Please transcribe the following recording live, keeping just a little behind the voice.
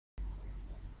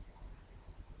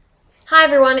Hi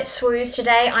everyone, it's Swoos.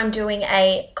 Today I'm doing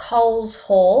a Coles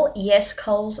haul. Yes,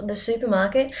 Coles, the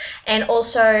supermarket, and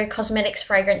also Cosmetics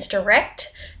Fragrance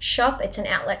Direct shop. It's an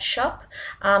outlet shop.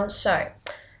 So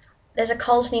there's a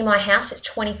Coles near my house. It's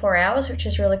 24 hours, which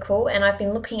is really cool. And I've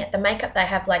been looking at the makeup they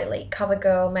have lately.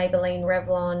 CoverGirl, Maybelline,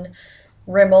 Revlon,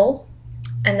 Rimmel,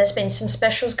 and there's been some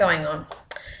specials going on.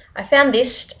 I found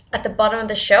this at the bottom of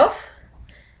the shelf.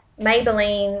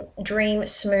 Maybelline Dream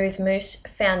Smooth Mousse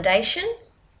Foundation.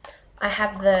 I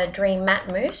have the Dream Matte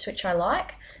Mousse, which I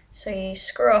like. So you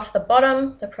screw off the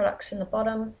bottom, the product's in the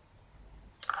bottom.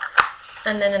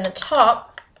 And then in the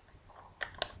top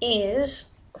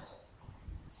is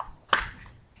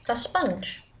a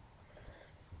sponge.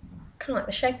 Kind of like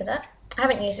the shape of that. I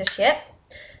haven't used this yet.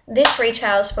 This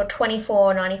retails for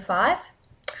 $24.95.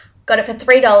 Got it for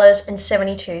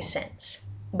 $3.72.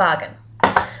 Bargain.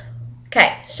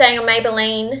 Okay, staying on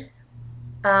Maybelline,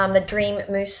 the Dream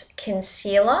Mousse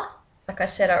Concealer. Like I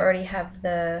said, I already have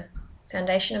the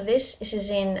foundation of this. This is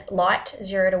in light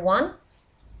 0 to 1.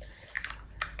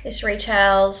 This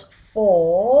retails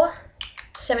for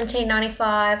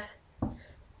 $17.95,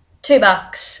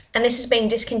 $2. And this is being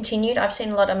discontinued. I've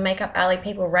seen a lot of Makeup Alley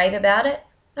people rave about it.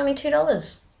 Only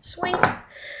 $2. Sweet.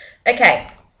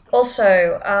 Okay,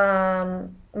 also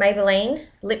Maybelline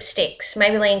lipsticks.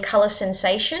 Maybelline Color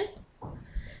Sensation.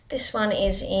 This one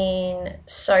is in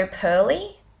So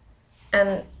Pearly,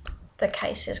 and the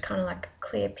case is kind of like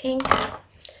clear pink.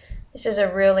 This is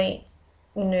a really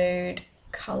nude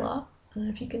color. I don't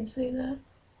know if you can see that.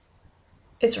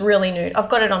 It's really nude. I've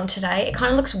got it on today. It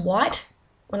kind of looks white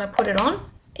when I put it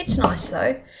on. It's nice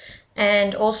though.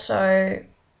 And also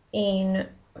in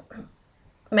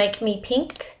Make Me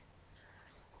Pink.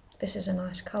 This is a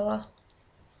nice color.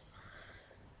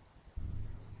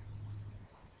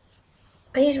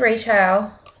 These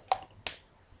retail,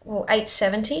 well,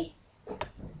 $8.70.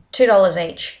 $2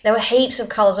 each. There were heaps of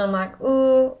colours. I'm like,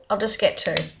 ooh, I'll just get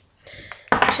two.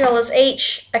 $2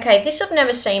 each. Okay, this I've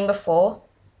never seen before.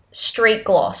 Street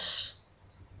Gloss.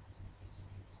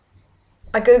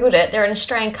 I googled it. They're an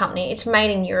Australian company. It's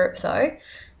made in Europe though.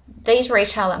 These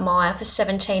retail at Myer for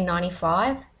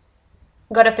 $17.95.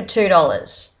 Got it for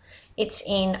 $2. It's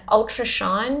in Ultra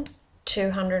Shine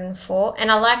 204.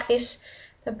 And I like this,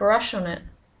 the brush on it.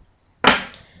 You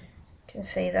can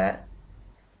see that.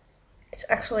 It's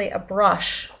actually a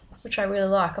brush, which I really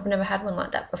like. I've never had one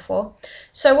like that before.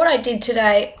 So what I did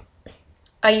today,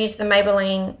 I used the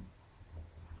Maybelline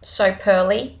So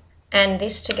Pearly and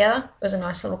this together. It was a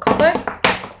nice little combo.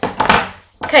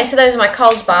 Okay, so those are my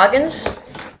Coles bargains.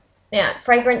 Now,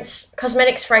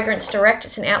 Cosmetics Fragrance Direct.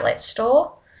 It's an outlet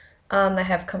store. They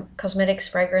have cosmetics,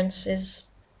 fragrances.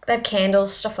 They have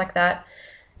candles, stuff like that.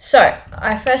 So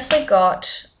I firstly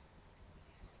got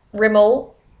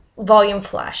Rimmel Volume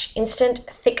Flash Instant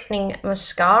Thickening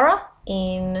Mascara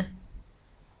in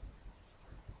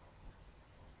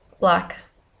black.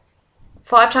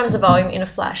 5 times the volume in a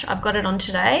flash. I've got it on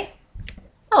today.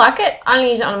 I like it. I only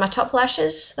use it on my top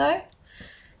lashes though.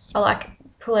 I like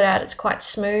pull it out. It's quite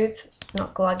smooth,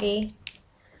 not gluggy.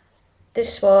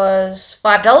 This was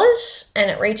 $5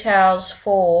 and it retails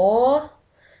for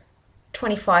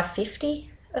 $25.50.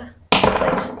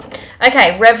 Please.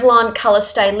 Okay, Revlon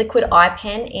Colorstay Liquid Eye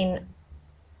Pen in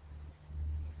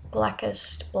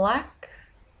blackest black.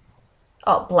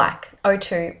 Oh, black.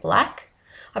 02 black.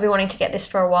 I've been wanting to get this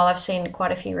for a while. I've seen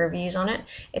quite a few reviews on it.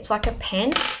 It's like a pen,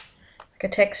 like a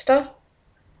texture,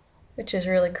 which is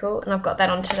really cool. And I've got that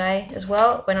on today as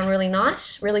well. It went on really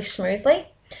nice, really smoothly.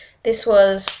 This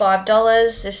was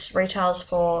 $5. This retails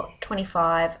for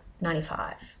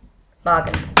 $25.95.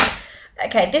 Bargain.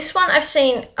 Okay, this one I've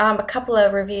seen a couple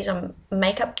of reviews on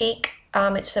Makeup Geek.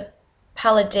 It's a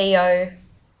Palladio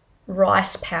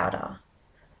rice powder.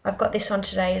 I've got this on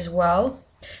today as well.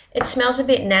 It smells a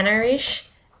bit nana-ish,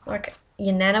 like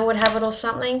your nana would have it or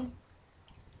something.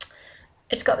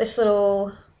 It's got this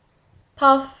little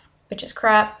puff, which is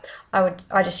crap. I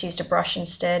just used a brush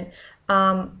instead.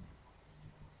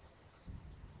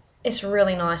 It's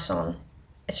really nice on.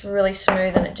 It's really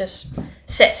smooth and it just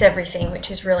sets everything,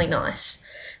 which is really nice.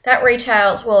 That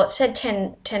retails, well, it said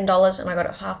 $10 and I got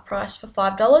it half price for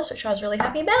 $5, which I was really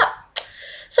happy about.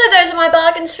 So those are my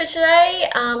bargains for today.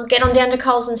 Get on down to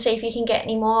Coles and see if you can get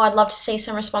any more. I'd love to see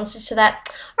some responses to that.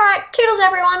 All right, Toodles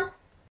everyone.